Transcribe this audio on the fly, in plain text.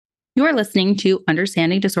You're listening to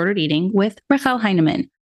Understanding Disordered Eating with Rachel Heinemann.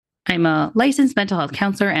 I'm a licensed mental health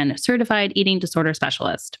counselor and certified eating disorder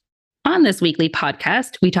specialist. On this weekly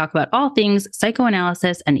podcast, we talk about all things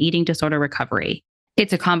psychoanalysis and eating disorder recovery.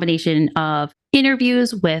 It's a combination of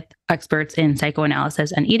interviews with experts in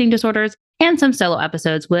psychoanalysis and eating disorders and some solo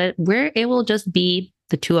episodes where it will just be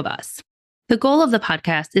the two of us. The goal of the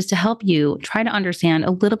podcast is to help you try to understand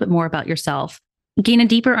a little bit more about yourself, gain a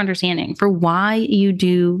deeper understanding for why you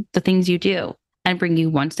do the things you do, and bring you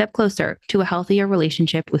one step closer to a healthier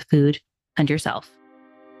relationship with food and yourself.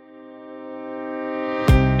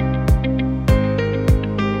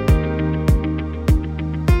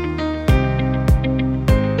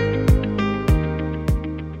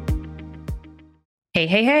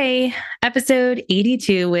 Hey. Episode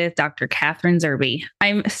 82 with Dr. Kathryn Zerbe.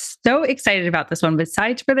 I'm so excited about this one,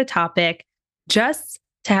 besides for the topic, just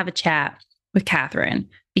to have a chat with Kathryn,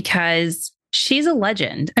 because she's a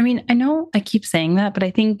legend. I mean, I know I keep saying that, but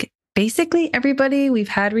I think basically everybody we've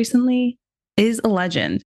had recently is a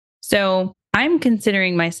legend. So I'm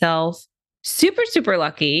considering myself super, super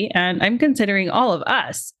lucky, and I'm considering all of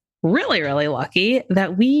us really, really lucky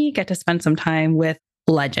that we get to spend some time with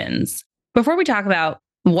legends. Before we talk about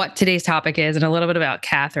what today's topic is and a little bit about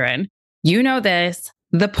Kathryn, you know this,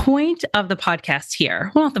 the point of the podcast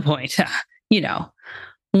here, well, not the point,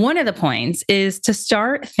 one of the points is to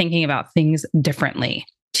start thinking about things differently,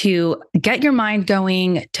 to get your mind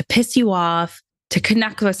going, to piss you off, to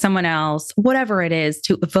connect with someone else, whatever it is,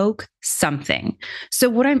 to evoke something. So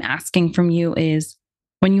what I'm asking from you is,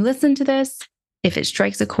 when you listen to this, if it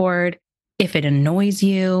strikes a chord, if it annoys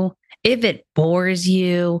you, if it bores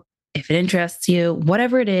you, if it interests you,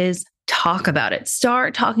 whatever it is, talk about it.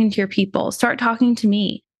 Start talking to your people. Start talking to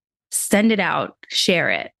me. Send it out. Share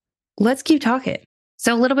it. Let's keep talking.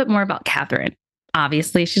 So a little bit more about Kathryn.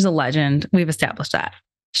 Obviously, she's a legend. We've established that.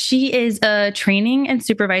 She is a training and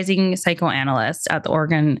supervising psychoanalyst at the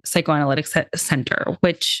Oregon Psychoanalytic Center,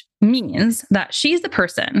 which means that she's the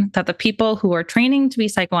person that the people who are training to be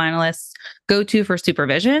psychoanalysts go to for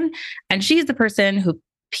supervision. And she's the person who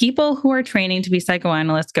people who are training to be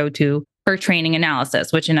psychoanalysts go to for training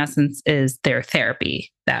analysis, which in essence is their therapy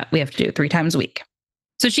that we have to do 3 times a week.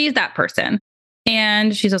 So she's that person.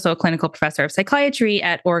 And she's also a clinical professor of psychiatry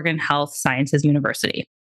at Oregon Health Sciences University.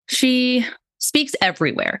 She speaks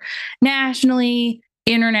everywhere, nationally,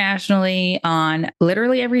 internationally, on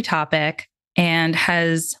literally every topic, and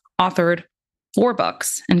has authored 4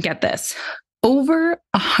 books. And get this, over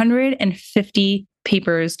 150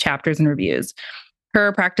 papers, chapters, and reviews.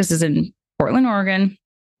 Her practice is in Portland, Oregon.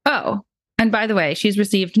 Oh, and by the way, she's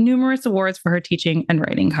received numerous awards for her teaching and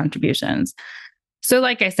writing contributions. So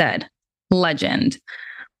like I said, legend.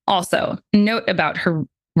 Also, note about her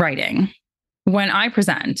writing. When I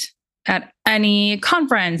present at any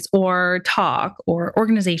conference or talk or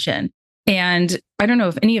organization, and I don't know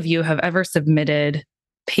if any of you have ever submitted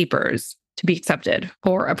papers to be accepted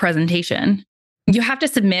for a presentation, you have to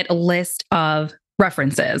submit a list of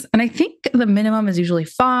references. And I think the minimum is usually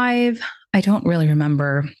 5. I don't really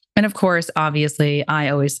remember. And of course, obviously, I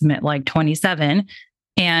always submit like 27.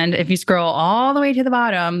 And if you scroll all the way to the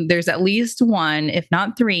bottom, there's at least 1, if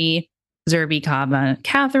not 3, Zerbe,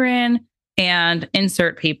 Kathryn, and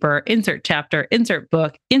insert paper, insert chapter, insert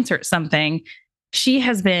book, insert something. She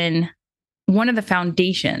has been one of the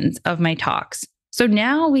foundations of my talks. So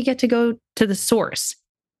now we get to go to the source.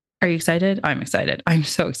 Are you excited? I'm excited. I'm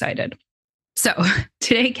so excited. So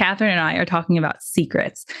today, Kathryn and I are talking about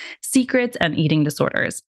secrets and eating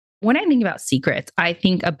disorders. When I think about secrets, I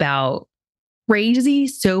think about crazy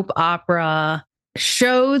soap opera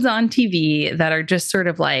shows on TV that are just sort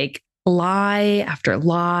of like lie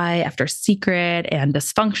after secret, and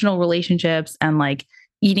dysfunctional relationships, and like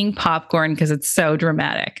eating popcorn because it's so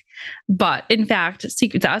dramatic. But in fact,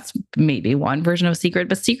 secrets, that's maybe one version of secret,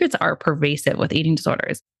 but secrets are pervasive with eating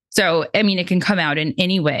disorders. So, I mean, it can come out in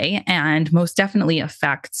any way and most definitely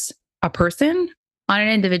affects a person on an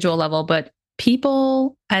individual level, but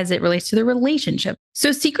people as it relates to the relationship.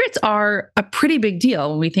 So secrets are a pretty big deal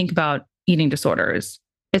when we think about eating disorders.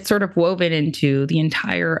 It's sort of woven into the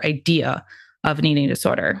entire idea of an eating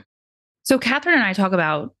disorder. So Kathryn and I talk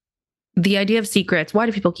about the idea of secrets. Why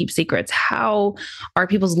do people keep secrets? How are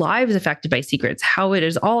people's lives affected by secrets? How it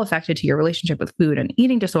is all affected to your relationship with food and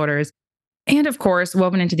eating disorders. And of course,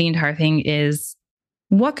 woven into the entire thing is,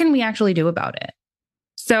 what can we actually do about it?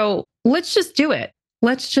 So let's just do it.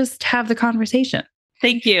 Let's just have the conversation.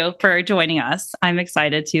 Thank you for joining us. I'm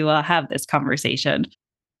excited to have this conversation.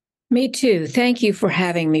 Me too. Thank you for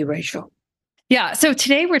having me, Rachel. Yeah. So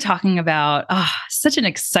today we're talking about such an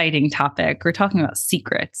exciting topic. We're talking about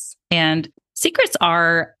secrets. And Secrets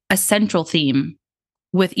are a central theme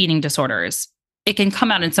with eating disorders. It can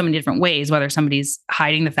come out in so many different ways, whether somebody's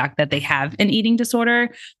hiding the fact that they have an eating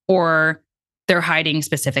disorder, or they're hiding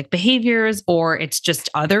specific behaviors, or it's just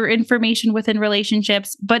other information within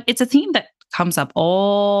relationships. But it's a theme that comes up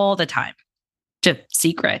all the time, just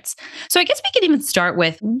secrets. So I guess we can even start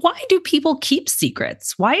with, why do people keep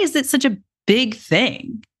secrets? Why is it such a big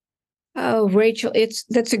thing? Oh, Rachel,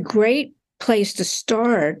 that's a great place to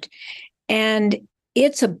start. And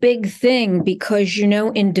it's a big thing because,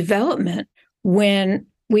 in development, when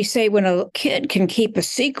a kid can keep a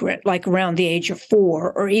secret, like around the age of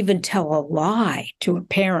 4, or even tell a lie to a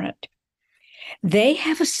parent, they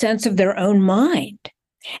have a sense of their own mind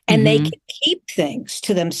and they can keep things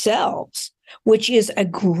to themselves, which is a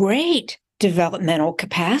great developmental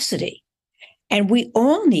capacity. And we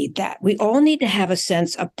all need that. We all need to have a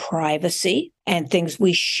sense of privacy and things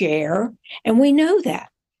we share, and we know that.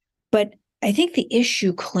 But I think the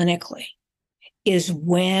issue clinically is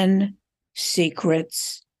when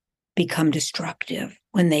secrets become destructive,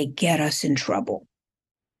 when they get us in trouble.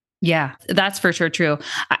 Yeah, that's for sure true.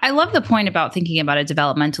 I love the point about thinking about it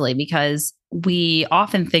developmentally, because we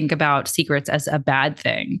often think about secrets as a bad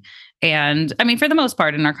thing. And I mean, for the most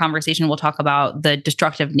part, in our conversation, we'll talk about the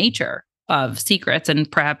destructive nature of secrets,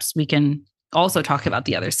 and perhaps we can also talk about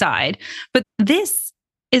the other side. But this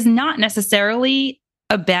is not necessarily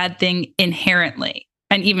a bad thing inherently.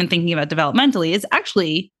 And even thinking about developmentally is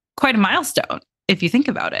actually quite a milestone, if you think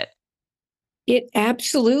about it. It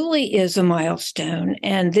absolutely is a milestone.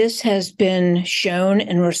 And this has been shown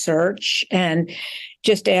in research. And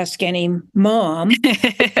just ask any mom.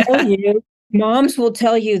 Moms will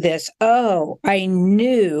tell you this. Oh, I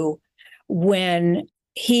knew when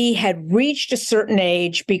he had reached a certain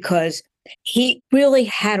age because he really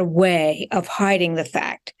had a way of hiding the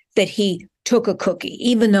fact that he took a cookie,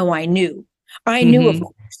 even though I knew. I knew, of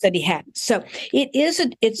course, that he hadn't. So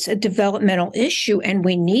it's a developmental issue, and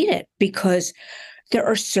we need it because there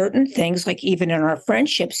are certain things, like even in our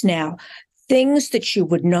friendships now, things that you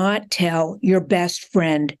would not tell your best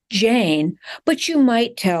friend, Jane, but you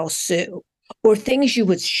might tell Sue, or things you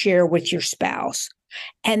would share with your spouse.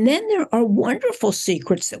 And then there are wonderful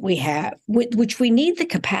secrets that we have, which we need the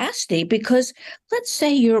capacity, because let's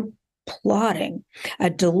say you're plotting a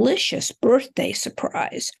delicious birthday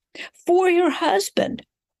surprise for your husband,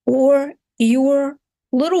 or your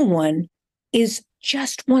little one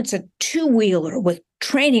just wants a two-wheeler with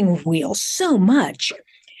training wheels so much.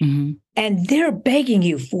 And they're begging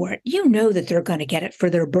you for it. You know that they're going to get it for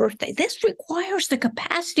their birthday. This requires the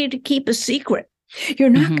capacity to keep a secret. You're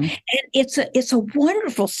not, and it's a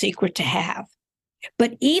wonderful secret to have.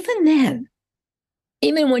 But even then,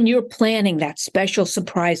 even when you're planning that special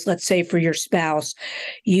surprise, let's say for your spouse,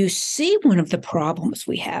 you see one of the problems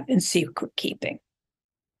we have in secret keeping.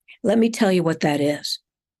 Let me tell you what that is.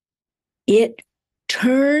 It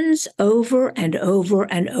turns over and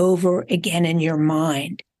over and over again in your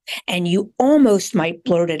mind, and you almost might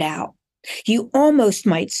blurt it out. You almost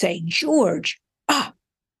might say, George,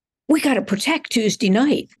 we got to protect Tuesday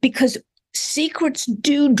night, because secrets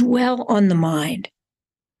do dwell on the mind.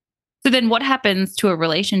 So then what happens to a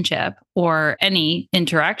relationship or any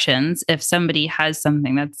interactions if somebody has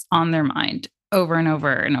something that's on their mind over and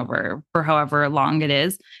over and over for however long it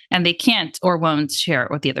is, and they can't or won't share it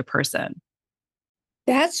with the other person?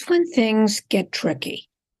 That's when things get tricky.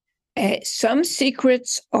 Some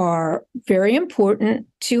secrets are very important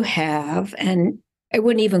to have, and I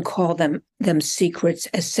wouldn't even call them secrets,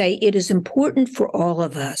 as say it is important for all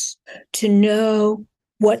of us to know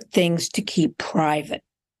what things to keep private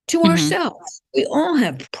to ourselves. We all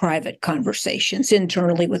have private conversations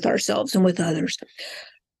internally with ourselves and with others.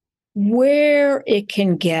 Where it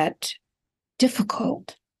can get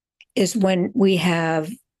difficult is when we have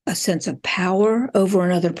a sense of power over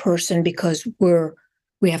another person because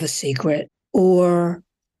we have a secret, or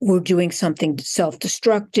we're doing something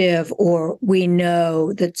self-destructive, or we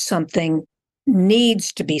know that something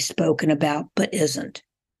needs to be spoken about but isn't.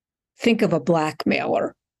 Think of a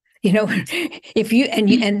blackmailer. If you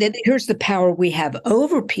and then here's the power we have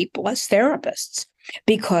over people as therapists,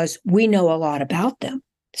 because we know a lot about them.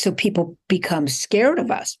 So people become scared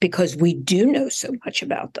of us because we do know so much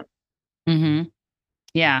about them.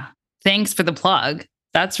 Yeah. Thanks for the plug.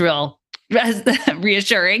 That's real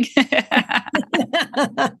reassuring.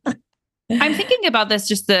 I'm thinking about this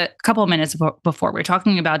just a couple of minutes before. We're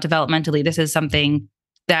talking about developmentally. This is something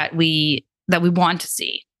that we want to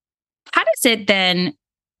see. How does it then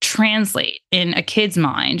translate in a kid's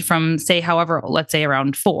mind from, say, however, let's say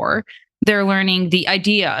around 4, They're learning the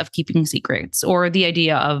idea of keeping secrets or the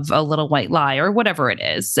idea of a little white lie or whatever it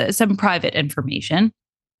is, some private information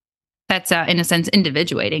that's, in a sense,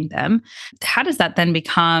 individuating them. How does that then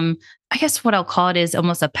become, I guess what I'll call it is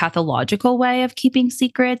almost a pathological way of keeping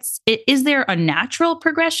secrets? Is there a natural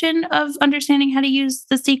progression of understanding how to use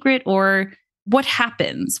the secret, or what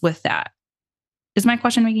happens with that? Is my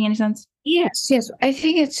question making any sense? Yes. I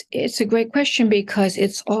think it's a great question because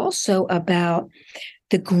it's also about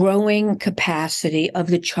the growing capacity of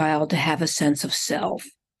the child to have a sense of self.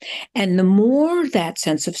 And the more that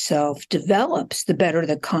sense of self develops, the better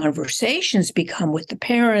the conversations become with the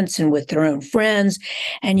parents and with their own friends.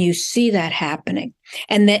 And you see that happening.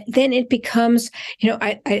 And then it becomes,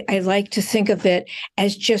 I like to think of it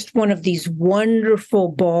as just one of these wonderful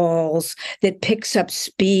balls that picks up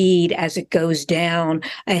speed as it goes down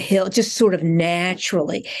a hill, just sort of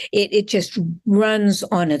naturally. It just runs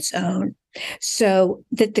on its own. So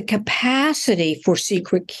that the capacity for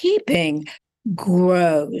secret keeping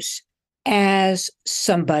grows as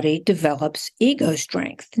somebody develops ego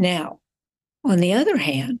strength. Now, on the other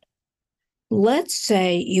hand, let's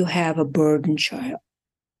say you have a burdened child,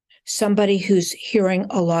 somebody who's hearing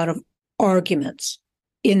a lot of arguments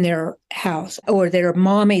in their house, or they're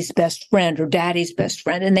mommy's best friend or daddy's best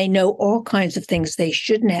friend, and they know all kinds of things they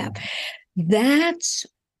shouldn't have. That's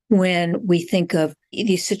when we think of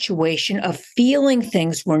the situation of feeling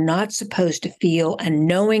things we're not supposed to feel and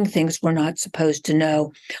knowing things we're not supposed to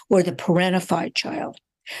know, or the parentified child,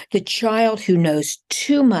 the child who knows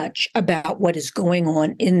too much about what is going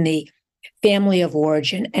on in the family of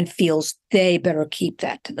origin and feels they better keep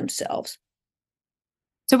that to themselves.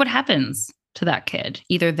 So what happens to that kid,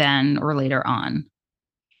 either then or later on?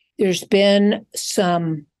 There's been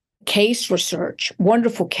some case research,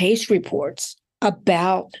 wonderful case reports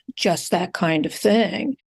about just that kind of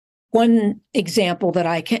thing. One example that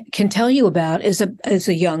I can tell you about is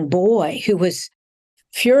a young boy who was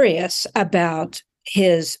furious about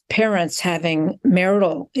his parents having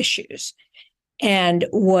marital issues. And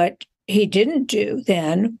what he didn't do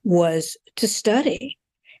then was to study.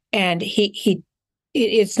 And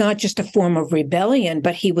it's not just a form of rebellion,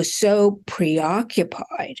 but he was so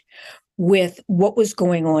preoccupied with what was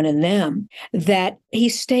going on in them that he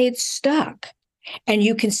stayed stuck. And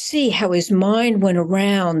you can see how his mind went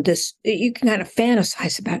around this. You can kind of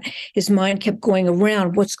fantasize about it. His mind kept going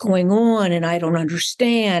around what's going on, and I don't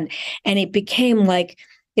understand. And it became like,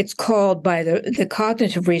 it's called by the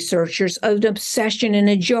cognitive researchers, an obsession in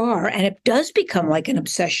a jar. And it does become like an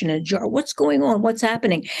obsession in a jar. What's going on? What's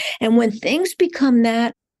happening? And when things become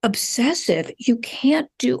that obsessive, you can't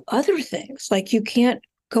do other things. Like you can't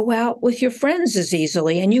go out with your friends as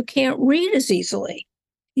easily, and you can't read as easily.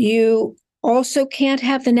 You also can't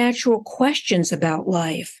have the natural questions about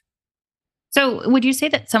life. So would you say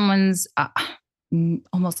that someone's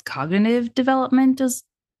almost cognitive development is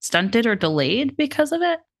stunted or delayed because of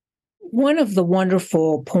it? One of the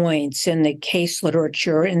wonderful points in the case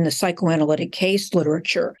literature, in the psychoanalytic case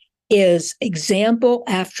literature, is example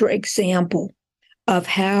after example of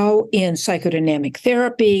how in psychodynamic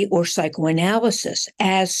therapy or psychoanalysis,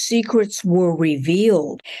 as secrets were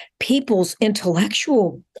revealed, people's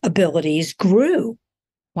intellectual abilities grew.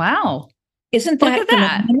 Wow. Isn't that Look at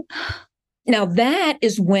that? Now, that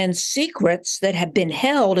is when secrets that have been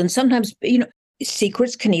held, and sometimes,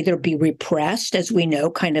 secrets can either be repressed, as we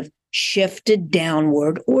know, kind of shifted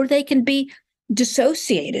downward, or they can be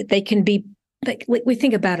dissociated. They can be, like we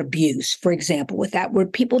think about abuse, for example, with that, where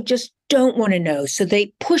people just don't want to know, so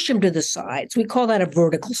they push them to the sides. We call that a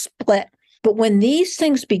vertical split. But when these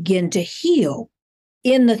things begin to heal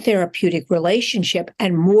in the therapeutic relationship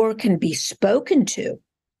and more can be spoken to,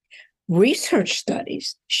 research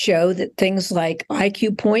studies show that things like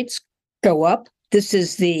IQ points go up. This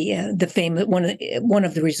is the famous one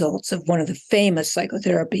of the results of one of the famous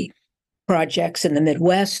psychotherapy projects in the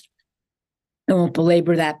Midwest. I won't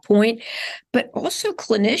belabor that point, but also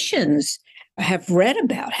clinicians have read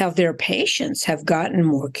about how their patients have gotten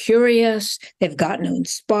more curious, they've gotten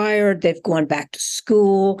inspired, they've gone back to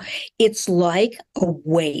school. It's like a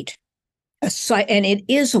weight, and it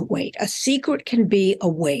is a weight. A secret can be a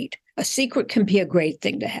weight. A secret can be a great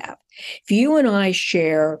thing to have. If you and I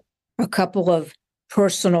share a couple of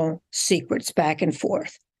personal secrets back and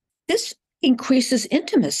forth, this increases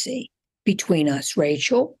intimacy between us,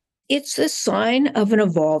 Rachel. It's a sign of an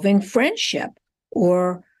evolving friendship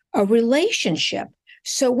or a relationship.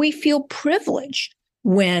 So we feel privileged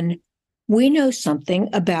when we know something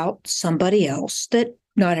about somebody else that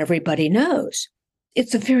not everybody knows.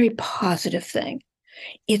 It's a very positive thing.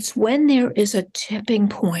 It's when there is a tipping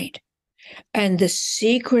point and the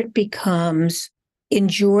secret becomes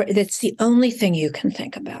enjoy, that's the only thing you can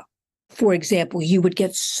think about. For example, you would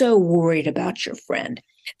get so worried about your friend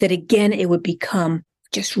that again, it would become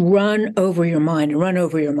just run over your mind and run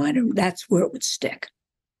over your mind. And that's where it would stick.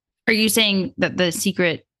 Are you saying that the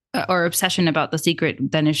secret or obsession about the secret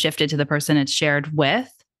then is shifted to the person it's shared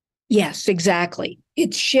with? Yes, exactly.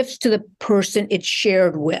 It shifts to the person it's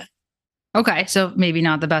shared with. Okay. So maybe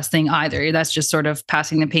not the best thing either. That's just sort of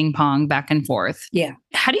passing the ping pong back and forth. Yeah.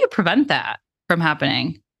 How do you prevent that from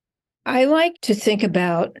happening? I like to think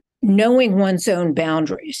about knowing one's own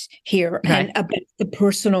boundaries here Okay. and about the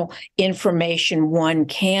personal information one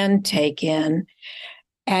can take in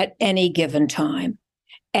at any given time.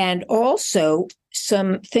 And also,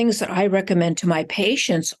 some things that I recommend to my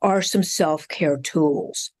patients are some self-care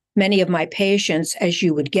tools. Many of my patients, as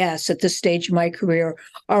you would guess, at this stage of my career,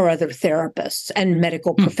 are other therapists and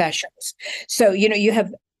medical professionals. So,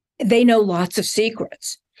 they know lots of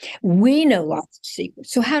secrets. We know lots of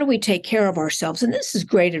secrets. So how do we take care of ourselves? And this is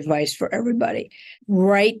great advice for everybody.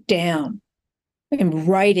 Write down. And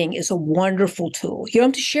writing is a wonderful tool. You don't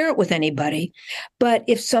have to share it with anybody, but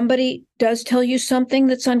if somebody does tell you something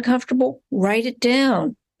that's uncomfortable, write it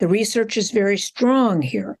down. The research is very strong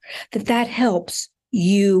here that helps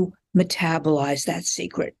you metabolize that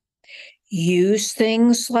secret. Use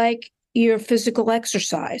things like your physical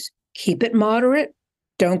exercise. Keep it moderate.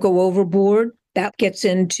 Don't go overboard. That gets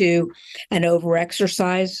into an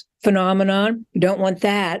overexercise phenomenon. You don't want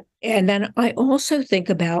that. And then I also think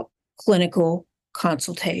about clinical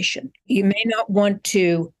consultation. You may not want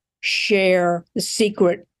to share the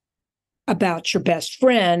secret about your best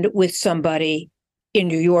friend with somebody in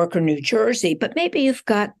New York or New Jersey, but maybe you've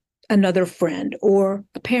got another friend or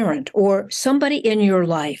a parent or somebody in your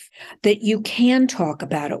life that you can talk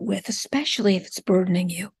about it with, especially if it's burdening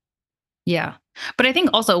you. Yeah. But I think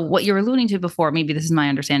also what you're alluding to before, maybe this is my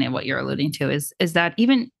understanding of what you're alluding to, is that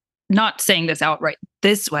even not saying this outright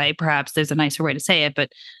this way, perhaps there's a nicer way to say it, but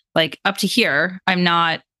like up to here, I'm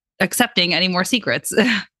not accepting any more secrets,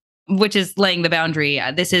 which is laying the boundary.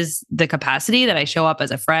 This is the capacity that I show up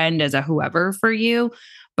as a friend, as a whoever for you.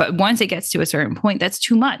 But once it gets to a certain point, that's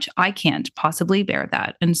too much. I can't possibly bear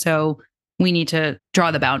that. And so we need to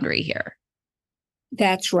draw the boundary here.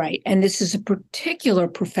 That's right. And this is a particular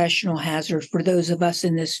professional hazard for those of us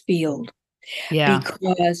in this field. Yeah.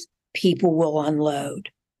 Because people will unload.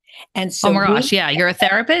 And so oh my gosh, yeah, you're a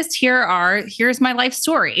therapist. Here's my life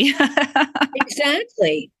story.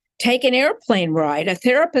 Exactly. Take an airplane ride. A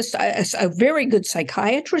therapist, a very good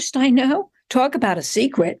psychiatrist I know, talk about a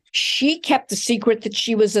secret. She kept the secret that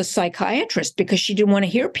she was a psychiatrist because she didn't want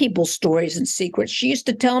to hear people's stories and secrets. She used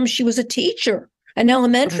to tell them she was a teacher, an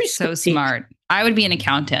elementary school so smart. teacher. I would be an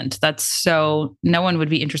accountant. No one would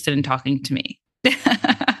be interested in talking to me.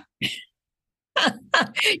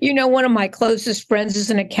 One of my closest friends is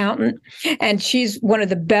an accountant, and she's one of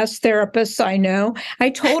the best therapists I know. I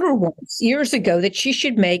told her once years ago that she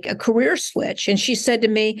should make a career switch. And she said to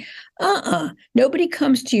me, nobody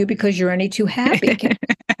comes to you because you're any too happy.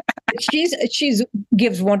 She's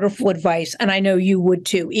gives wonderful advice. And I know you would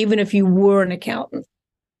too, even if you were an accountant.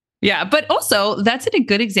 Yeah. But also that's a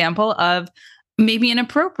good example of maybe an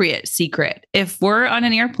appropriate secret. If we're on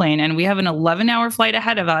an airplane and we have an 11-hour flight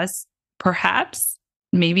ahead of us, perhaps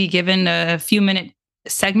maybe given a few minute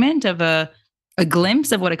segment of a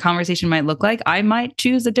glimpse of what a conversation might look like, I might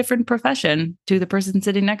choose a different profession to the person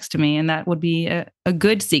sitting next to me. And that would be a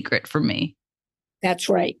good secret for me. That's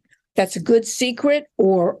right. That's a good secret.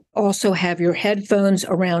 Or also have your headphones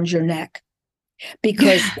around your neck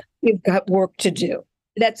because you've got work to do.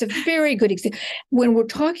 That's a very good example. When we're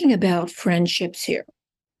talking about friendships here,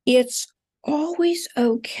 it's always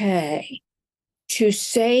okay to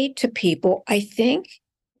say to people, I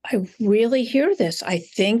really hear this. I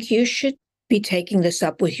think you should be taking this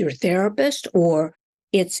up with your therapist, or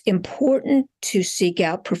it's important to seek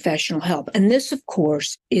out professional help. And this, of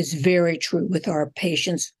course, is very true with our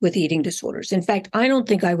patients with eating disorders. In fact, I don't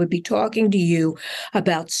think I would be talking to you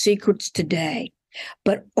about secrets today,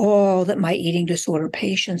 but all that my eating disorder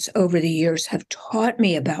patients over the years have taught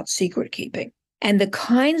me about secret keeping and the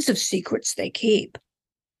kinds of secrets they keep.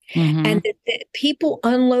 Mm-hmm. And that people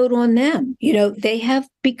unload on them.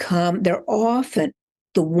 They're often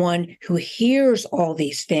the one who hears all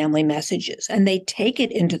these family messages and they take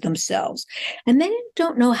it into themselves and they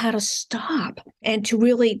don't know how to stop and to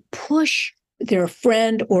really push their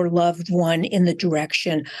friend or loved one in the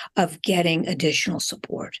direction of getting additional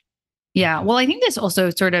support. Yeah. Well, I think this also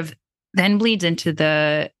sort of then bleeds into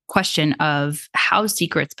the question of how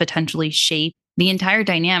secrets potentially shape the entire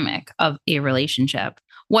dynamic of a relationship,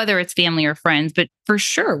 whether it's family or friends, but for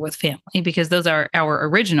sure with family, because those are our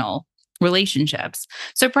original relationships.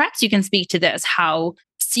 So perhaps you can speak to this, how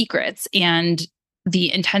secrets and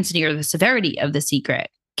the intensity or the severity of the secret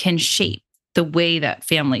can shape the way that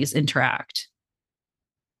families interact.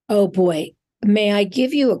 Oh boy. May I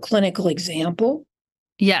give you a clinical example?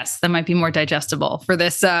 Yes, that might be more digestible for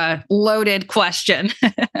this loaded question.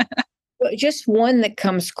 Well, just one that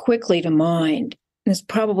comes quickly to mind, and it's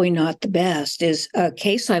probably not the best, is a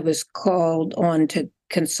case I was called on to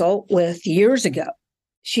consult with years ago.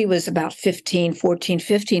 She was about 15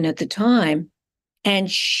 at the time,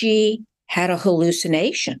 and she had a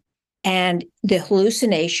hallucination. And the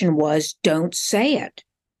hallucination was, don't say it.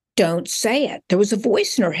 Don't say it. There was a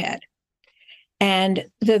voice in her head. And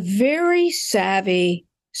the very savvy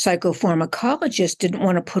psychopharmacologist didn't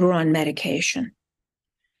want to put her on medication.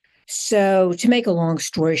 So, to make a long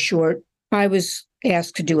story short, I was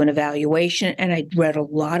asked to do an evaluation, and I read a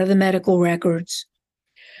lot of the medical records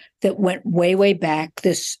that went way, way back.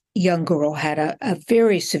 This young girl had a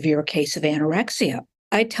very severe case of anorexia.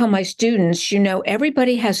 I tell my students,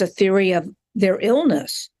 everybody has a theory of their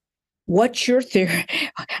illness. What's your theory?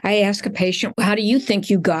 I ask a patient, how do you think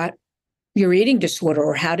you got your eating disorder?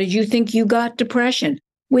 Or how did you think you got depression?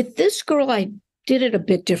 With this girl, I did it a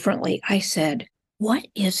bit differently. I said, what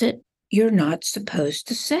is it you're not supposed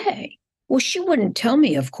to say? Well, she wouldn't tell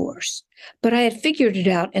me, of course, but I had figured it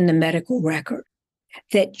out in the medical record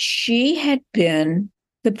that she had been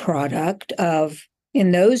the product of,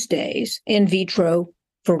 in those days, in vitro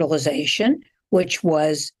fertilization, which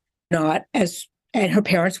was not as, and her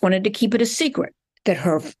parents wanted to keep it a secret, that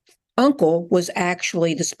her uncle was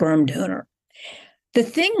actually the sperm donor. The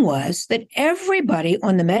thing was that everybody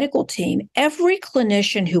on the medical team, every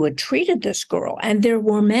clinician who had treated this girl, and there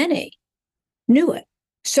were many, knew it.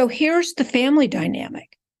 So here's the family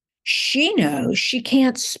dynamic. She knows she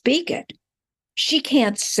can't speak it. She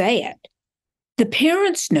can't say it. The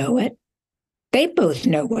parents know it. They both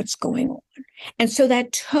know what's going on. And so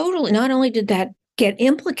that totally, not only did that get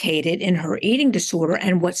implicated in her eating disorder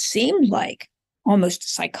and what seemed like almost a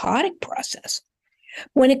psychotic process,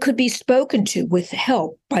 when it could be spoken to with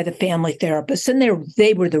help by the family therapists, and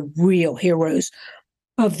they were the real heroes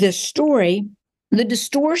of this story, the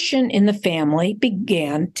distortion in the family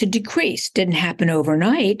began to decrease. Didn't happen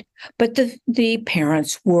overnight, but the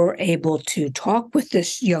parents were able to talk with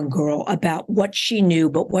this young girl about what she knew,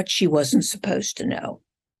 but what she wasn't supposed to know.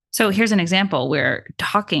 So here's an example where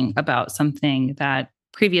talking about something that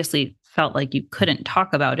previously felt like you couldn't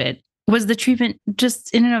talk about it was the treatment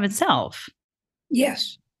just in and of itself.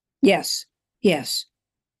 Yes, yes, yes.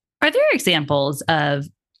 Are there examples of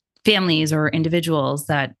families or individuals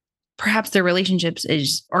that perhaps their relationships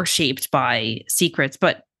are shaped by secrets,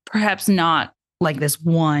 but perhaps not like this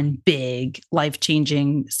one big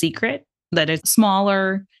life-changing secret, that is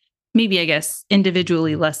smaller, maybe, I guess,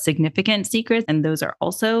 individually less significant secrets, and those are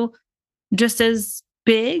also just as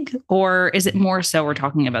big? Or is it more so we're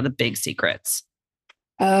talking about the big secrets?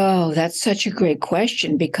 Oh, that's such a great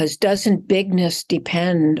question, because doesn't bigness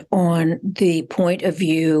depend on the point of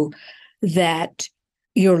view that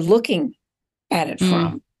you're looking at it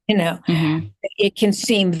from? Mm-hmm. It can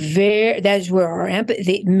seem that's where our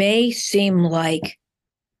empathy, it may seem like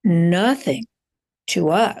nothing to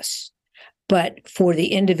us, but for the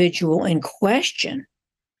individual in question,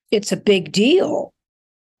 it's a big deal.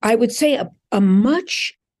 I would say a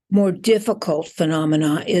much more difficult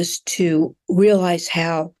phenomena is to realize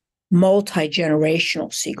how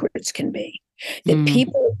multi-generational secrets can be. That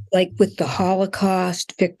people, like with the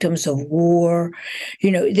Holocaust, victims of war,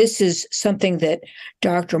 this is something that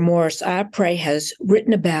Dr. Morris Apre has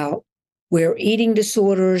written about, where eating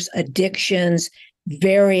disorders, addictions,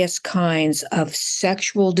 various kinds of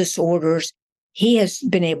sexual disorders, he has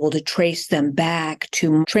been able to trace them back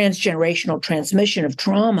to transgenerational transmission of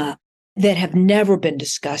trauma that have never been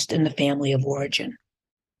discussed in the family of origin.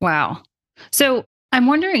 Wow. So I'm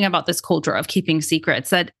wondering about this culture of keeping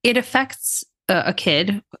secrets, that it affects a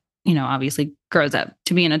kid, obviously grows up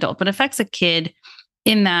to be an adult, but affects a kid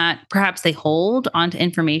in that perhaps they hold onto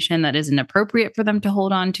information that isn't appropriate for them to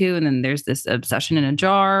hold on to. And then there's this obsession in a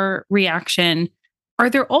jar reaction. Are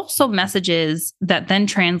there also messages that then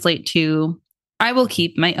translate to, I will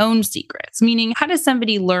keep my own secrets? Meaning, how does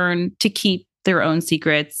somebody learn to keep their own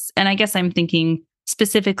secrets? And I guess I'm thinking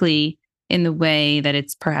specifically in the way that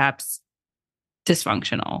it's perhaps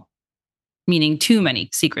dysfunctional, meaning too many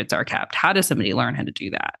secrets are kept. How does somebody learn how to do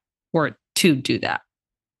that, or to do that?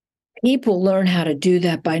 People learn how to do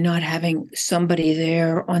that by not having somebody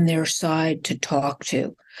there on their side to talk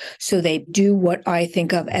to. So they do what I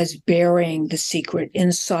think of as burying the secret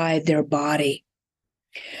inside their body.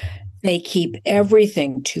 They keep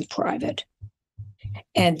everything too private.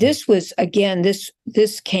 And this was, again,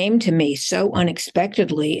 this came to me so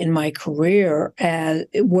unexpectedly in my career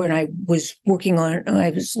when I was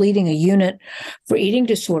leading a unit for eating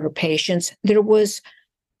disorder patients. There was,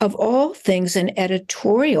 of all things, an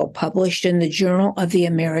editorial published in the Journal of the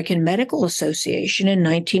American Medical Association in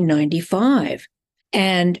 1995.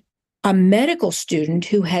 And a medical student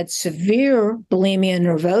who had severe bulimia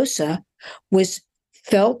nervosa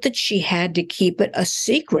felt that she had to keep it a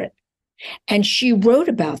secret. And she wrote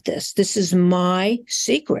about this. This is my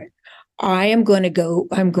secret. I'm going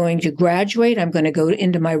to graduate. I'm going to go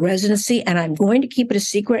into my residency, and I'm going to keep it a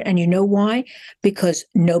secret. And you know why? Because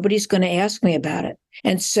nobody's going to ask me about it.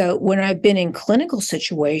 And so when I've been in clinical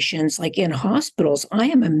situations, like in hospitals, I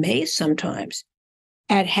am amazed sometimes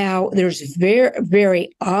at how there's very,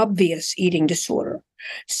 very obvious eating disorder.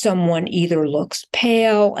 Someone either looks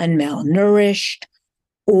pale and malnourished,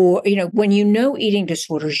 or, when you know eating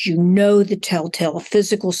disorders, you know the telltale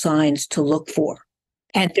physical signs to look for.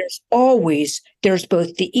 And there's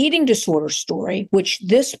both the eating disorder story, which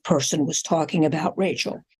this person was talking about,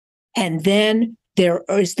 Rachel, and then there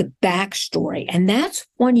is the backstory. And that's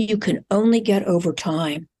one you can only get over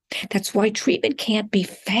time. That's why treatment can't be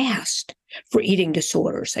fast for eating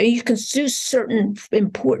disorders. I mean, you can do certain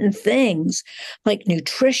important things like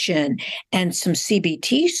nutrition and some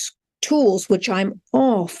CBT tools, which I'm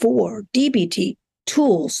all for, DBT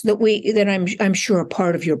tools that I'm sure are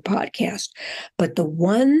part of your podcast. But the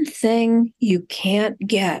one thing you can't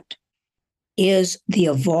get is the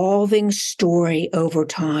evolving story over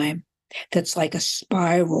time. That's like a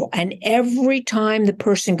spiral. And every time the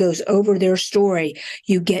person goes over their story,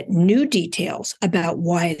 you get new details about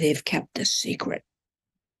why they've kept this secret.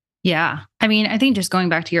 Yeah. I mean, I think just going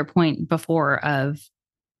back to your point before of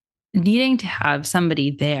needing to have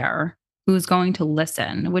somebody there who's going to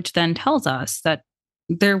listen, which then tells us that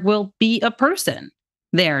there will be a person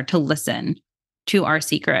there to listen to our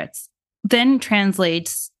secrets, then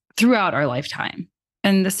translates throughout our lifetime.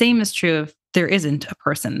 And the same is true if there isn't a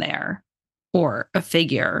person there or a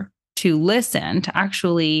figure to listen, to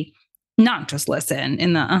actually not just listen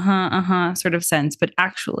in the sort of sense, but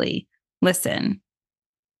actually listen.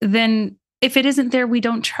 Then if it isn't there, we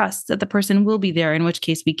don't trust that the person will be there, in which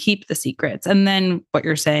case we keep the secrets. And then what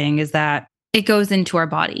you're saying is that it goes into our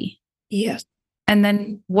body. Yes. And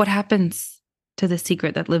then what happens to the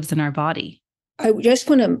secret that lives in our body? I just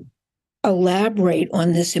want to elaborate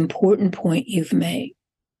on this important point you've made.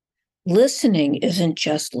 Listening isn't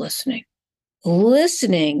just listening.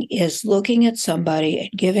 Listening is looking at somebody and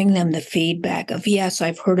giving them the feedback of, yes,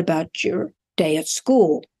 I've heard about your day at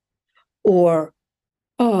school, or,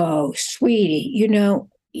 oh, sweetie,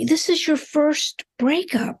 this is your first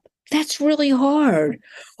breakup. That's really hard.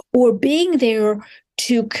 Or being there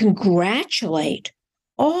to congratulate,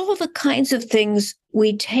 all the kinds of things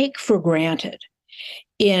we take for granted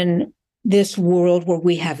in this world where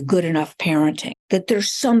we have good enough parenting, that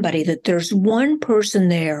there's one person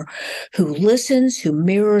there who listens, who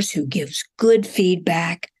mirrors, who gives good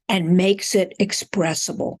feedback and makes it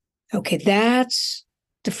expressible. Okay, that's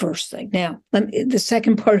the first thing. Now, the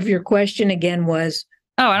second part of your question again was?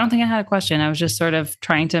 Oh, I don't think I had a question. I was just sort of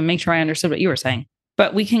trying to make sure I understood what you were saying.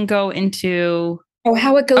 But we can go into...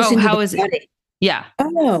 how it goes into the body. It? Yeah.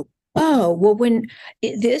 Well,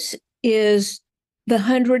 this is the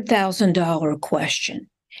 $100,000 question.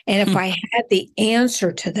 And if I had the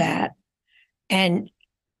answer to that, and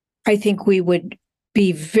I think we would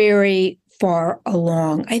be very far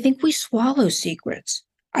along, I think we swallow secrets.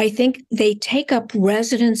 I think they take up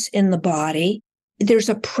residence in the body. There's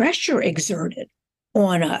a pressure exerted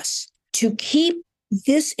on us to keep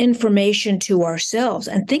this information to ourselves.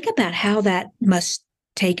 And think about how that must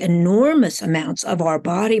take enormous amounts of our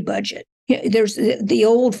body budget. There's the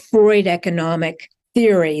old Freud economic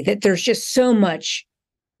theory that there's just so much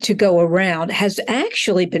to go around, has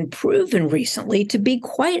actually been proven recently to be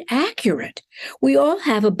quite accurate. We all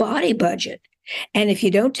have a body budget. And if you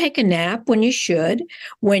don't take a nap when you should,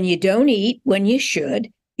 when you don't eat when you should,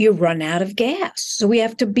 you run out of gas. So we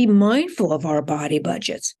have to be mindful of our body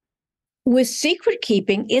budgets. With secret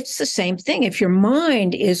keeping, it's the same thing. If your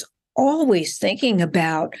mind is always thinking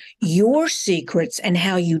about your secrets and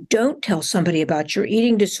how you don't tell somebody about your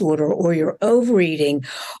eating disorder or your overeating,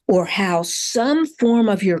 or how some form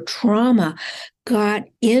of your trauma got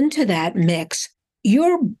into that mix,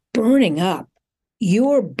 you're burning up.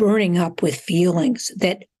 You're burning up with feelings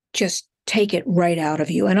that just take it right out of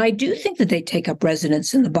you. And I do think that they take up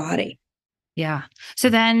residence in the body. Yeah. So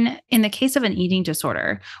then in the case of an eating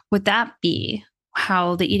disorder, would that be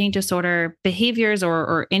how the eating disorder behaviors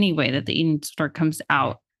or any way that the eating disorder comes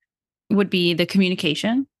out would be the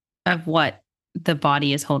communication of what the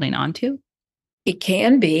body is holding on to? It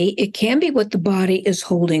can be. It can be what the body is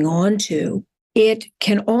holding on to. It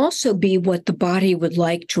can also be what the body would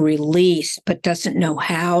like to release, but doesn't know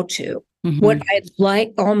how to. What I'd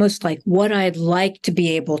like, almost like what I'd like to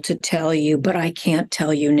be able to tell you, but I can't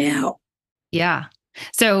tell you now. Yeah.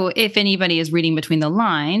 So if anybody is reading between the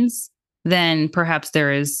lines, then perhaps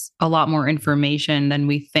there is a lot more information than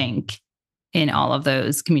we think in all of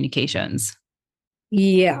those communications.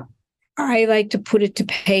 Yeah. I like to put it to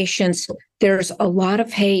patients. There's a lot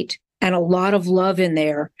of hate and a lot of love in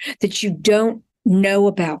there that you don't know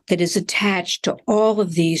about that is attached to all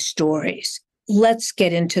of these stories. Let's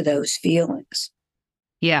get into those feelings.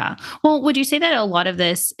 Yeah. Well, would you say that a lot of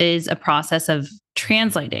this is a process of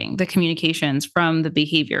translating the communications from the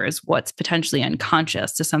behaviors, what's potentially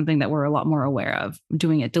unconscious, to something that we're a lot more aware of,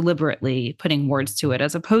 doing it deliberately, putting words to it,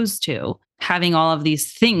 as opposed to having all of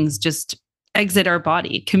these things just exit our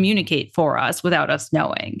body, communicate for us without us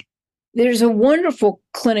knowing? There's a wonderful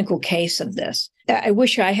clinical case of this. I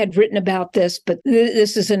wish I had written about this, but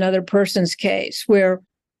this is another person's case where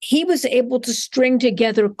he was able to string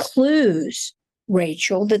together clues,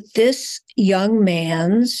 Rachel, that this young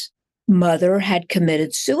man's mother had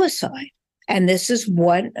committed suicide. And this is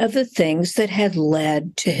one of the things that had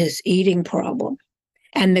led to his eating problem.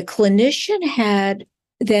 And the clinician had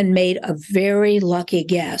then made a very lucky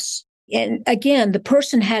guess. And again, the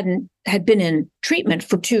person had been in treatment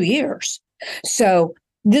for 2 years. So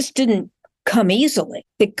this didn't come easily.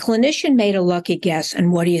 The clinician made a lucky guess.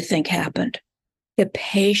 And what do you think happened? The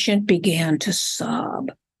patient began to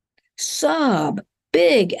sob,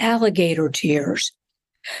 big alligator tears.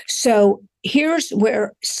 So here's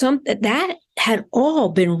where that had all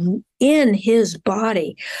been in his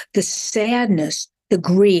body, the sadness, the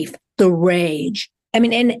grief, the rage. I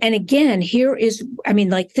mean, and again,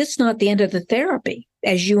 like this is not the end of the therapy,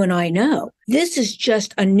 as you and I know. This is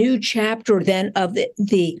just a new chapter then of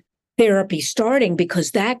the therapy starting,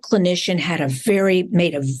 because that clinician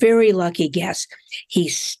made a very lucky guess. He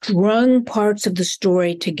strung parts of the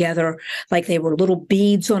story together like they were little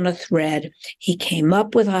beads on a thread. He came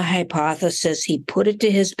up with a hypothesis. He put it to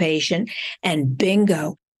his patient, and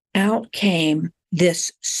bingo, out came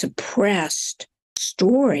this suppressed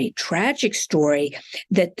story, tragic story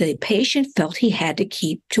that the patient felt he had to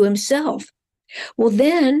keep to himself. Well,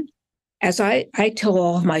 then, as I tell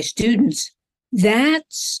all of my students,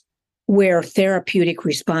 that's where therapeutic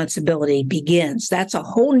responsibility begins. That's a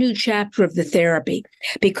whole new chapter of the therapy,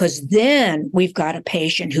 because then we've got a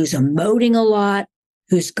patient who's emoting a lot,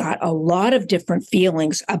 who's got a lot of different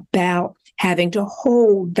feelings about having to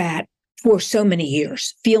hold that for so many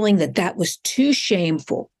years, feeling that that was too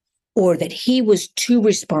shameful, or that he was too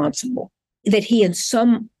responsible, that he in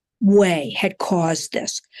some way had caused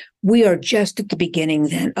this. We are just at the beginning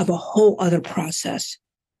then of a whole other process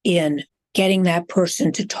in getting that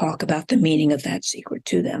person to talk about the meaning of that secret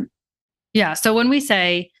to them. Yeah. So when we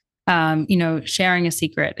say, sharing a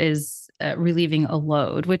secret is relieving a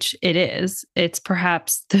load, which it is, it's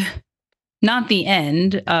perhaps not the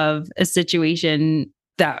end of a situation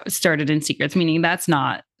that started in secrets, meaning that's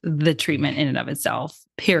not the treatment in and of itself,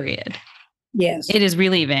 period. Yes. It is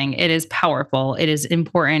relieving. It is powerful. It is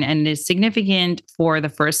important, and it is significant for the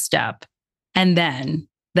first step and then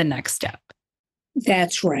the next step.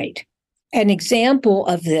 That's right. An example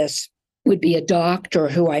of this would be a doctor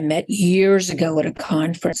who I met years ago at a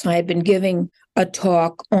conference. I had been giving a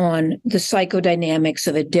talk on the psychodynamics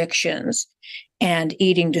of addictions and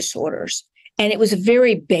eating disorders. And it was a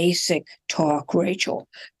very basic talk, Rachel,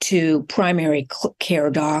 to primary care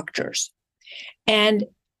doctors. And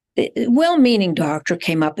a well-meaning doctor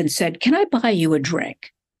came up and said, "Can I buy you a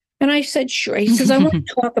drink?" And I said, "Sure." He says, "I want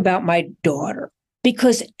to talk about my daughter,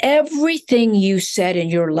 because everything you said in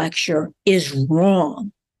your lecture is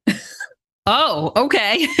wrong." Oh,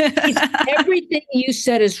 okay. Everything you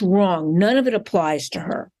said is wrong. None of it applies to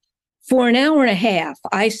her. For an hour and a half,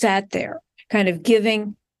 I sat there kind of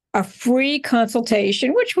giving a free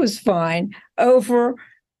consultation, which was fine, over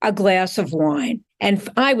a glass of wine. And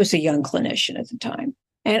I was a young clinician at the time,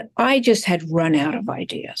 and I just had run out of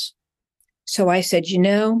ideas. So I said,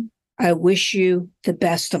 I wish you the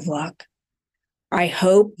best of luck. I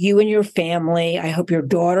hope you and your family, I hope your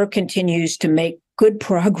daughter continues to make good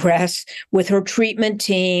progress with her treatment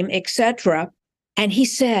team, etc. And he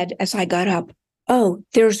said, as I got up, "Oh,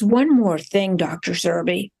 there's one more thing, Dr.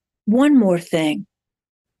 Zerbe, one more thing.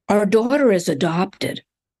 Our daughter is adopted.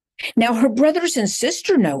 Now, her brothers and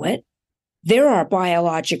sister know it. They're our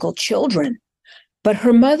biological children. But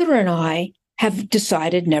her mother and I have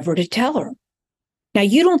decided never to tell her. Now,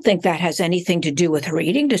 you don't think that has anything to do with her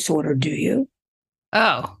eating disorder, do you?"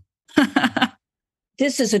 Oh.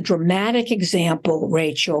 this is a dramatic example,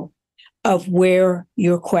 Rachel, of where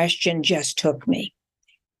your question just took me.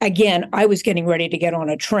 Again, I was getting ready to get on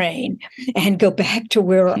a train and go back to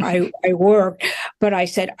where I worked. But I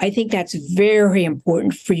said, I think that's very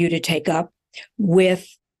important for you to take up with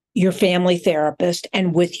your family therapist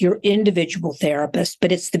and with your individual therapist.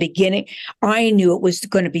 But it's the beginning. I knew it was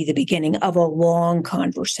going to be the beginning of a long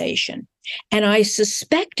conversation. And I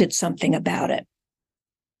suspected something about it.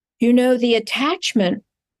 You know, the attachment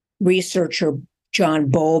researcher, John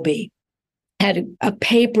Bowlby, had a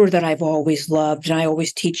paper that I've always loved and I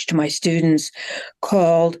always teach to my students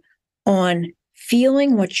called On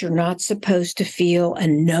Feeling What You're Not Supposed to Feel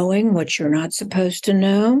and Knowing What You're Not Supposed to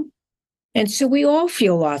Know. And so we all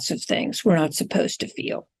feel lots of things we're not supposed to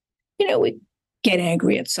feel. You know, we get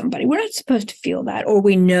angry at somebody. We're not supposed to feel that. Or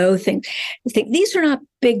we know things. We think these are not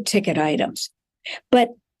big ticket items, but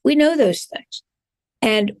we know those things.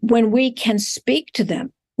 And when we can speak to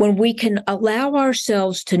them, when we can allow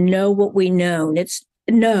ourselves to know what we know, it's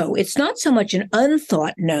not so much an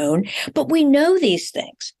unthought known, but we know these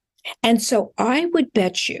things. And so I would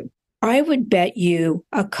bet you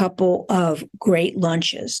a couple of great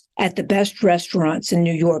lunches at the best restaurants in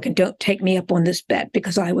New York. And don't take me up on this bet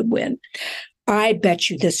because I would win. I bet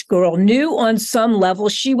you this girl knew on some level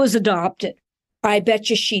she was adopted. I bet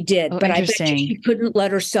you she did, but I bet you she couldn't let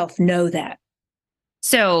herself know that.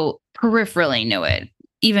 So peripherally know it,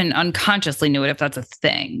 even unconsciously know it, if that's a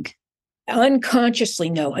thing. Unconsciously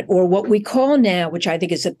know it, or what we call now, which I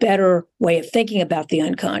think is a better way of thinking about the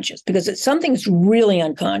unconscious, because it's something's really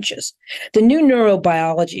unconscious. The new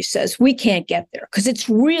neurobiology says we can't get there because it's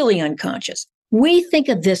really unconscious. We think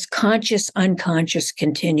of this conscious-unconscious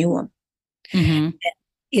continuum. Mm-hmm.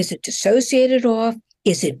 Is it dissociated off?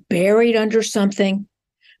 Is it buried under something?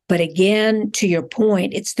 But again, to your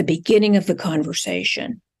point, it's the beginning of the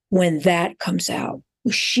conversation when that comes out.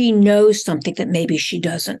 She knows something that maybe she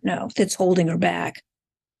doesn't know that's holding her back.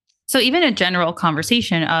 So even a general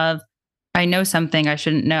conversation of, I know something I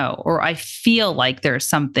shouldn't know, or I feel like there's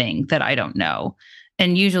something that I don't know.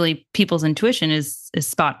 And usually people's intuition is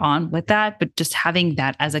spot on with that, but just having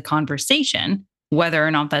that as a conversation, whether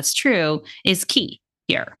or not that's true, is key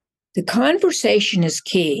here. The conversation is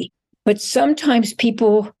key, but sometimes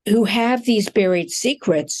people who have these buried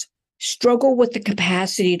secrets struggle with the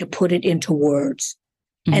capacity to put it into words.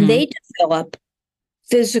 Mm-hmm. And they develop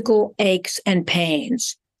physical aches and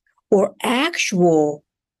pains or actual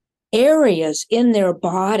areas in their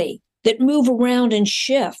body that move around and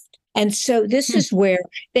shift. And so this is where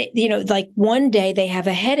they, like one day they have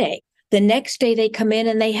a headache. The next day they come in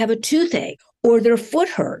and they have a toothache or their foot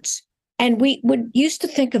hurts. And we used to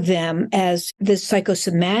think of them as the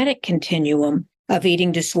psychosomatic continuum of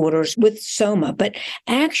eating disorders with soma, but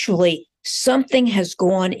actually something has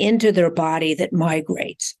gone into their body that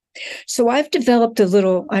migrates. So I've developed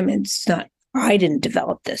I didn't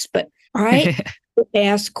develop this, but I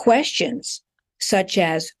ask questions such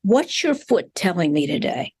as, what's your foot telling me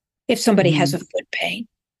today? If somebody has a foot pain,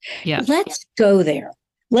 let's go there.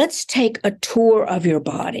 Let's take a tour of your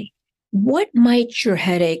body. What might your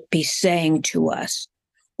headache be saying to us?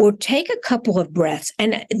 Or take a couple of breaths.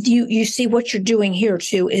 And you see what you're doing here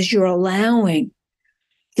too, is you're allowing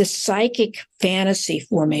the psychic fantasy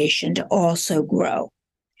formation to also grow.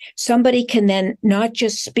 Somebody can then not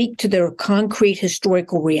just speak to their concrete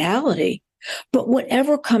historical reality, but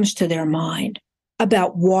whatever comes to their mind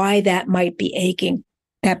about why that might be aching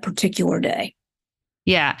that particular day.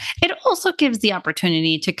 Yeah. It also gives the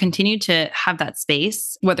opportunity to continue to have that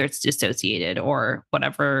space, whether it's dissociated or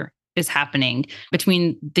whatever is happening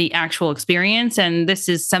between the actual experience and this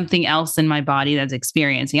is something else in my body that's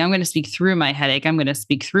experiencing. I'm going to speak through my headache. I'm going to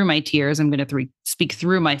speak through my tears. I'm going to speak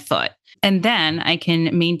through my foot. And then I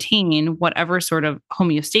can maintain whatever sort of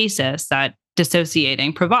homeostasis that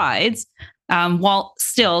dissociating provides while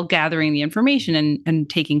still gathering the information and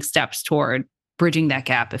taking steps toward bridging that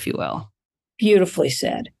gap, if you will. Beautifully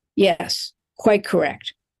said. Yes, quite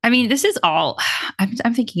correct. I mean, this is all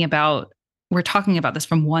I'm thinking about. We're talking about this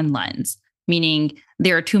from one lens, meaning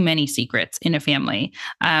there are too many secrets in a family.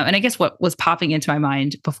 And I guess what was popping into my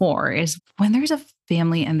mind before is when there's a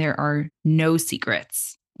family and there are no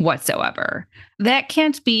secrets whatsoever, that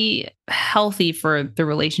can't be healthy for the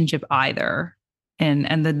relationship either.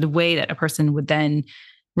 And the way that a person would then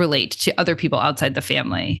relate to other people outside the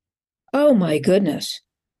family. Oh, my goodness.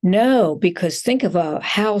 No, because think of a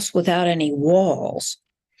house without any walls.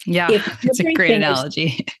 Yeah, it's a great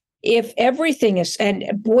analogy. If everything is, and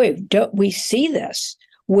boy, don't we see this,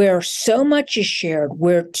 where so much is shared,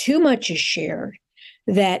 where too much is shared,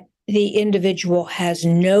 that the individual has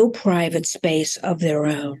no private space of their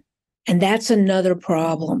own. And that's another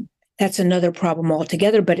problem. That's another problem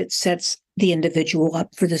altogether, but it sets the individual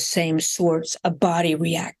up for the same sorts of body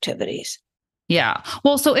reactivities. Yeah.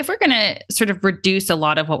 Well, so if we're going to sort of reduce a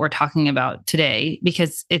lot of what we're talking about today,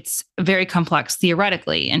 because it's very complex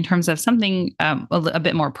theoretically in terms of something a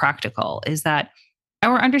bit more practical, is that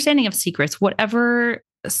our understanding of secrets, whatever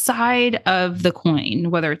side of the coin,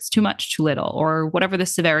 whether it's too much, too little, or whatever the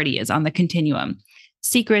severity is on the continuum,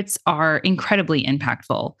 secrets are incredibly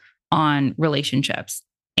impactful on relationships.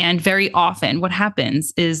 And very often what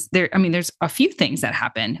happens is there's a few things that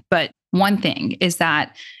happen, but one thing is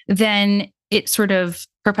that then it sort of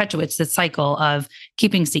perpetuates the cycle of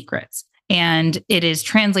keeping secrets. And it is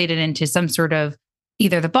translated into some sort of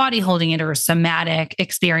either the body holding it or somatic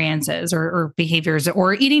experiences or behaviors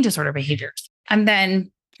or eating disorder behaviors. And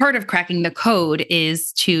then part of cracking the code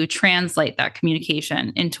is to translate that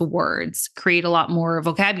communication into words, create a lot more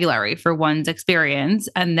vocabulary for one's experience.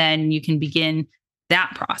 And then you can begin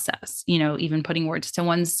that process, even putting words to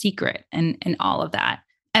one's secret and all of that.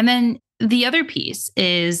 And then the other piece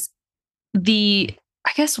is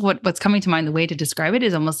I guess what's coming to mind, the way to describe it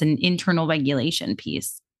is almost an internal regulation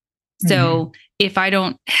piece. So if I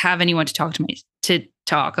don't have anyone to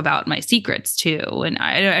talk about my secrets to, and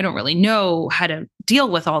I don't really know how to deal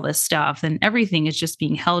with all this stuff, and everything is just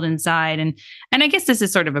being held inside. And I guess this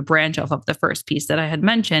is sort of a branch off of the first piece that I had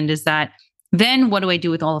mentioned, is that then what do I do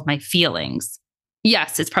with all of my feelings?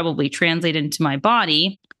 Yes, it's probably translated into my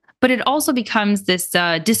body, but it also becomes this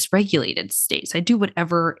dysregulated state. So I do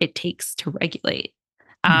whatever it takes to regulate.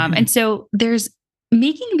 And so there's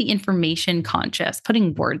making the information conscious,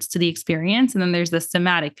 putting words to the experience. And then there's the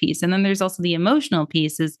somatic piece. And then there's also the emotional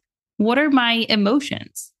piece is, what are my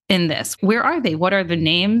emotions in this? Where are they? What are the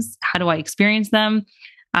names? How do I experience them?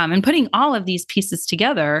 And putting all of these pieces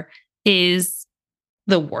together is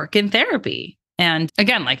the work in therapy. And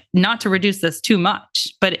again, not to reduce this too much,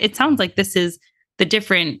 but it sounds like this is the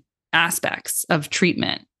different aspects of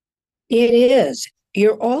treatment. It is.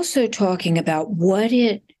 You're also talking about what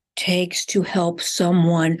it takes to help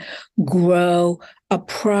someone grow a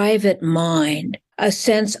private mind, a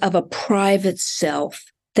sense of a private self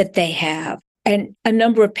that they have. And a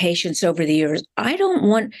number of patients over the years, I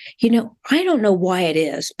don't know why it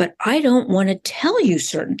is, but I don't want to tell you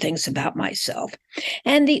certain things about myself.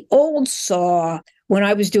 And the old saw when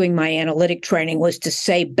I was doing my analytic training was to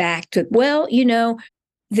say back to,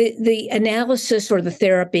 the analysis or the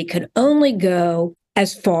therapy can only go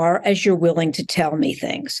as far as you're willing to tell me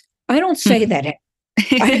things. I don't say that.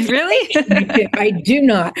 Really? I do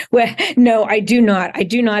not. Well, no, I do not. I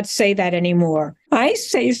do not say that anymore. I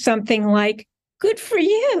say something like, good for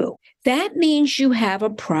you. That means you have a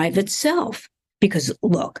private self. Because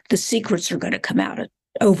look, the secrets are going to come out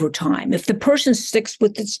over time. If the person sticks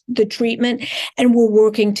with the treatment and we're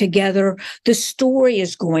working together, the story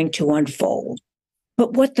is going to unfold.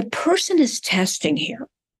 But what the person is testing here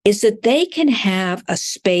is that they can have a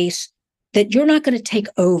space that you're not going to take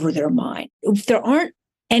over their mind. If there aren't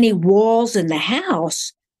any walls in the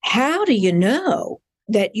house, how do you know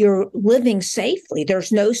that you're living safely?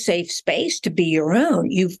 There's no safe space to be your own.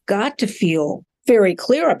 You've got to feel very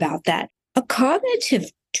clear about that. A cognitive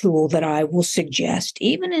tool that I will suggest,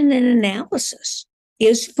 even in an analysis,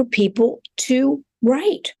 is for people to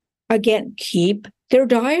write. Again, keep their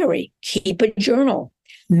diary, keep a journal,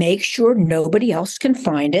 make sure nobody else can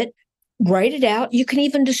find it, write it out. You can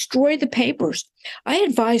even destroy the papers. I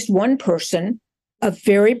advised one person, a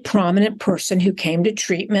very prominent person who came to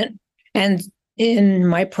treatment and in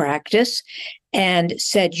my practice and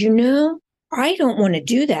said, I don't want to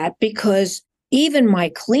do that because even my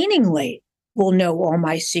cleaning lady will know all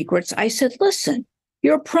my secrets. I said, listen,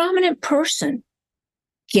 you're a prominent person.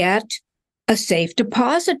 Get a safe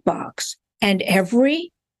deposit box. And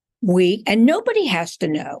every week, and nobody has to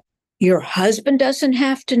know. Your husband doesn't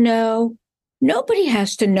have to know. Nobody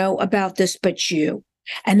has to know about this but you.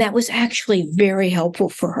 And that was actually very helpful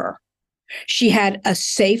for her. She had a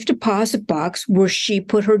safe deposit box where she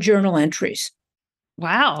put her journal entries.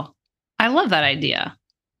 Wow. I love that idea.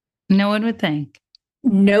 No one would think.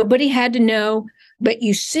 Nobody had to know. But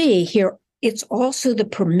you see here, it's also the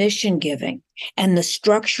permission giving and the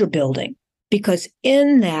structure building. Because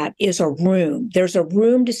in that is a room. There's a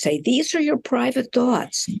room to say, these are your private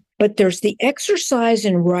thoughts. But there's the exercise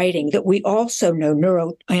in writing that we also know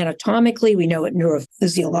neuroanatomically, we know it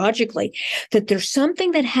neurophysiologically, that there's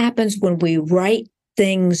something that happens when we write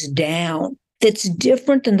things down that's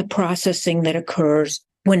different than the processing that occurs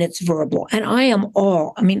when it's verbal. And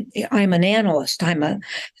I'm an analyst, I'm a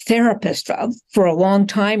therapist for a long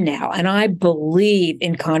time now, and I believe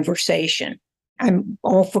in conversation. I'm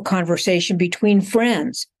all for conversation between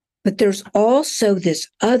friends. But there's also this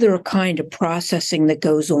other kind of processing that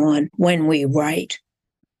goes on when we write.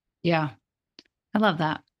 Yeah, I love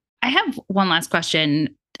that. I have one last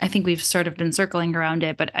question. I think we've sort of been circling around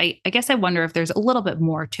it, but I guess I wonder if there's a little bit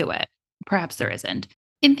more to it. Perhaps there isn't.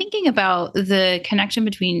 In thinking about the connection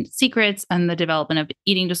between secrets and the development of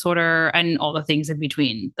eating disorder and all the things in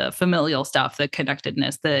between, the familial stuff, the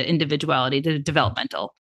connectedness, the individuality, the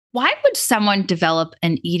developmental, why would someone develop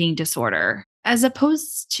an eating disorder as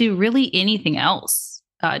opposed to really anything else?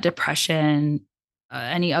 Depression,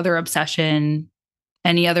 any other obsession,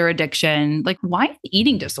 any other addiction? Like, why an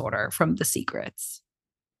eating disorder from the secrets?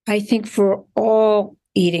 I think for all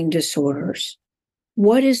eating disorders,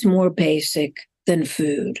 what is more basic than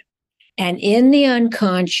food? And in the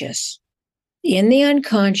unconscious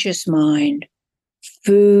mind,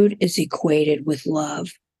 food is equated with love.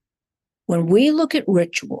 When we look at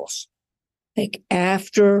rituals, like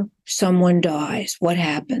after someone dies, what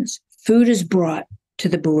happens? Food is brought to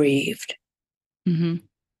the bereaved. Mm-hmm.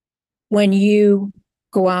 When you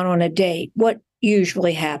go out on a date, what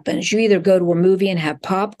usually happens? You either go to a movie and have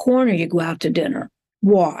popcorn or you go out to dinner.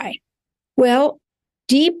 Why? Well,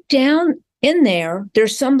 deep down in there,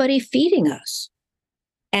 there's somebody feeding us.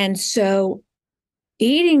 And so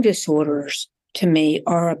eating disorders to me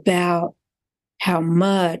are about how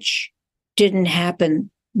much didn't happen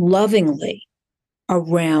lovingly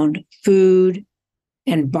around food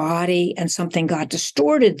and body, and something got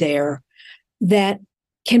distorted there that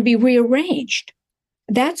can be rearranged.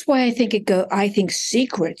 That's why I think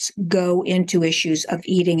secrets go into issues of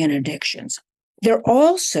eating and addictions. They're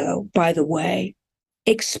also, by the way,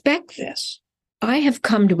 expect this. I have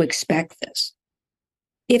come to expect this.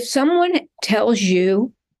 If someone tells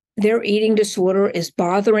you their eating disorder is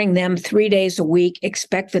bothering them 3 days a week,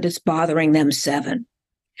 expect that it's bothering them 7.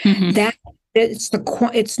 Mm-hmm.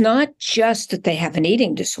 It's not just that they have an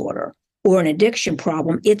eating disorder or an addiction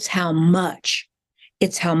problem. It's how much.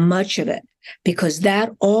 It's how much of it, because that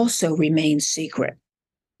also remains secret.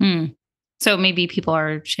 So maybe people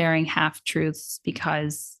are sharing half truths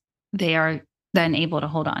because they are then able to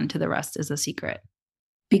hold on to the rest as a secret.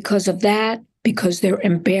 Because of that, because they're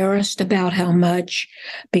embarrassed about how much,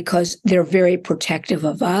 because they're very protective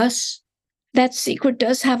of us. That secret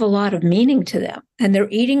does have a lot of meaning to them. And the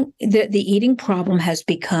eating problem has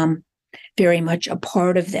become very much a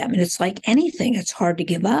part of them. And it's like anything, it's hard to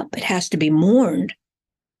give up. It has to be mourned.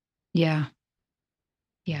 Yeah.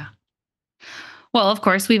 Yeah. Well, of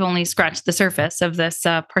course, we've only scratched the surface of this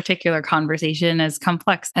particular conversation, as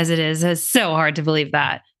complex as it is. It's so hard to believe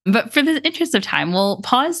that. But for the interest of time, we'll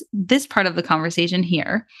pause this part of the conversation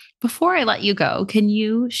here. Before I let you go, can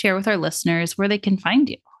you share with our listeners where they can find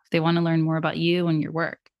you if they want to learn more about you and your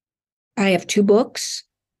work? I have 2 books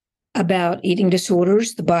about eating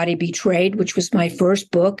disorders, The Body Betrayed, which was my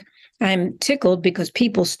first book. I'm tickled because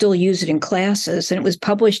people still use it in classes, and it was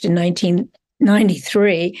published in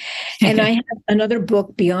 1993. And I have another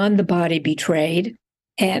book, Beyond the Body Betrayed,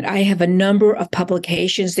 and I have a number of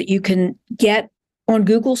publications that you can get on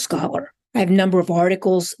Google Scholar. I have a number of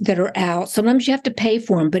articles that are out. Sometimes you have to pay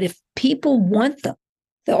for them, but if people want them,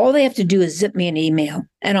 all they have to do is zip me an email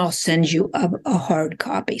and I'll send you a hard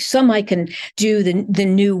copy. Some I can do the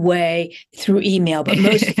new way through email, but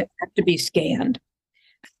most of them have to be scanned.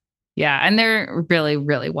 Yeah, and they're really,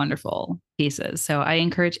 really wonderful pieces. So I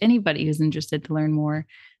encourage anybody who's interested to learn more,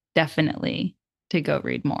 definitely to go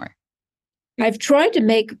read more. I've tried to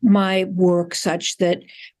make my work such that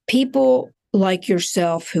people like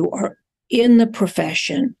yourself who are in the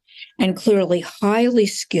profession and clearly highly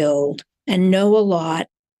skilled and know a lot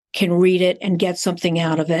can read it and get something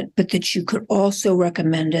out of it, but that you could also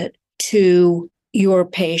recommend it to your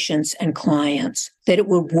patients and clients, that it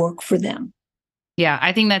would work for them. Yeah,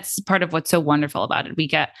 I think that's part of what's so wonderful about it. We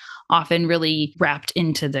get often really wrapped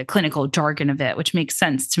into the clinical jargon of it, which makes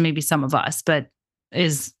sense to maybe some of us, but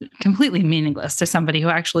is completely meaningless to somebody who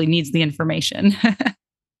actually needs the information.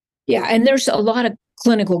 Yeah, and there's a lot of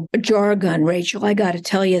clinical jargon, Rachel. I got to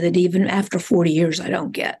tell you that even after 40 years, I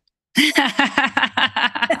don't get.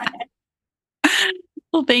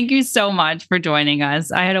 Well, thank you so much for joining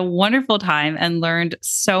us. I had a wonderful time and learned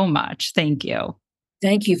so much. Thank you.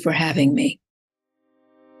 Thank you for having me.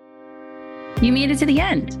 You made it to the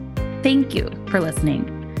end. Thank you for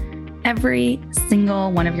listening. Every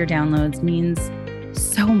single one of your downloads means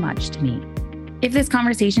so much to me. If this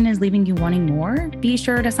conversation is leaving you wanting more, be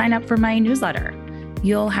sure to sign up for my newsletter.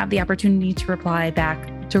 You'll have the opportunity to reply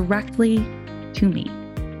back directly to me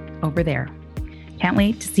over there. Can't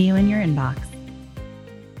wait to see you in your inbox.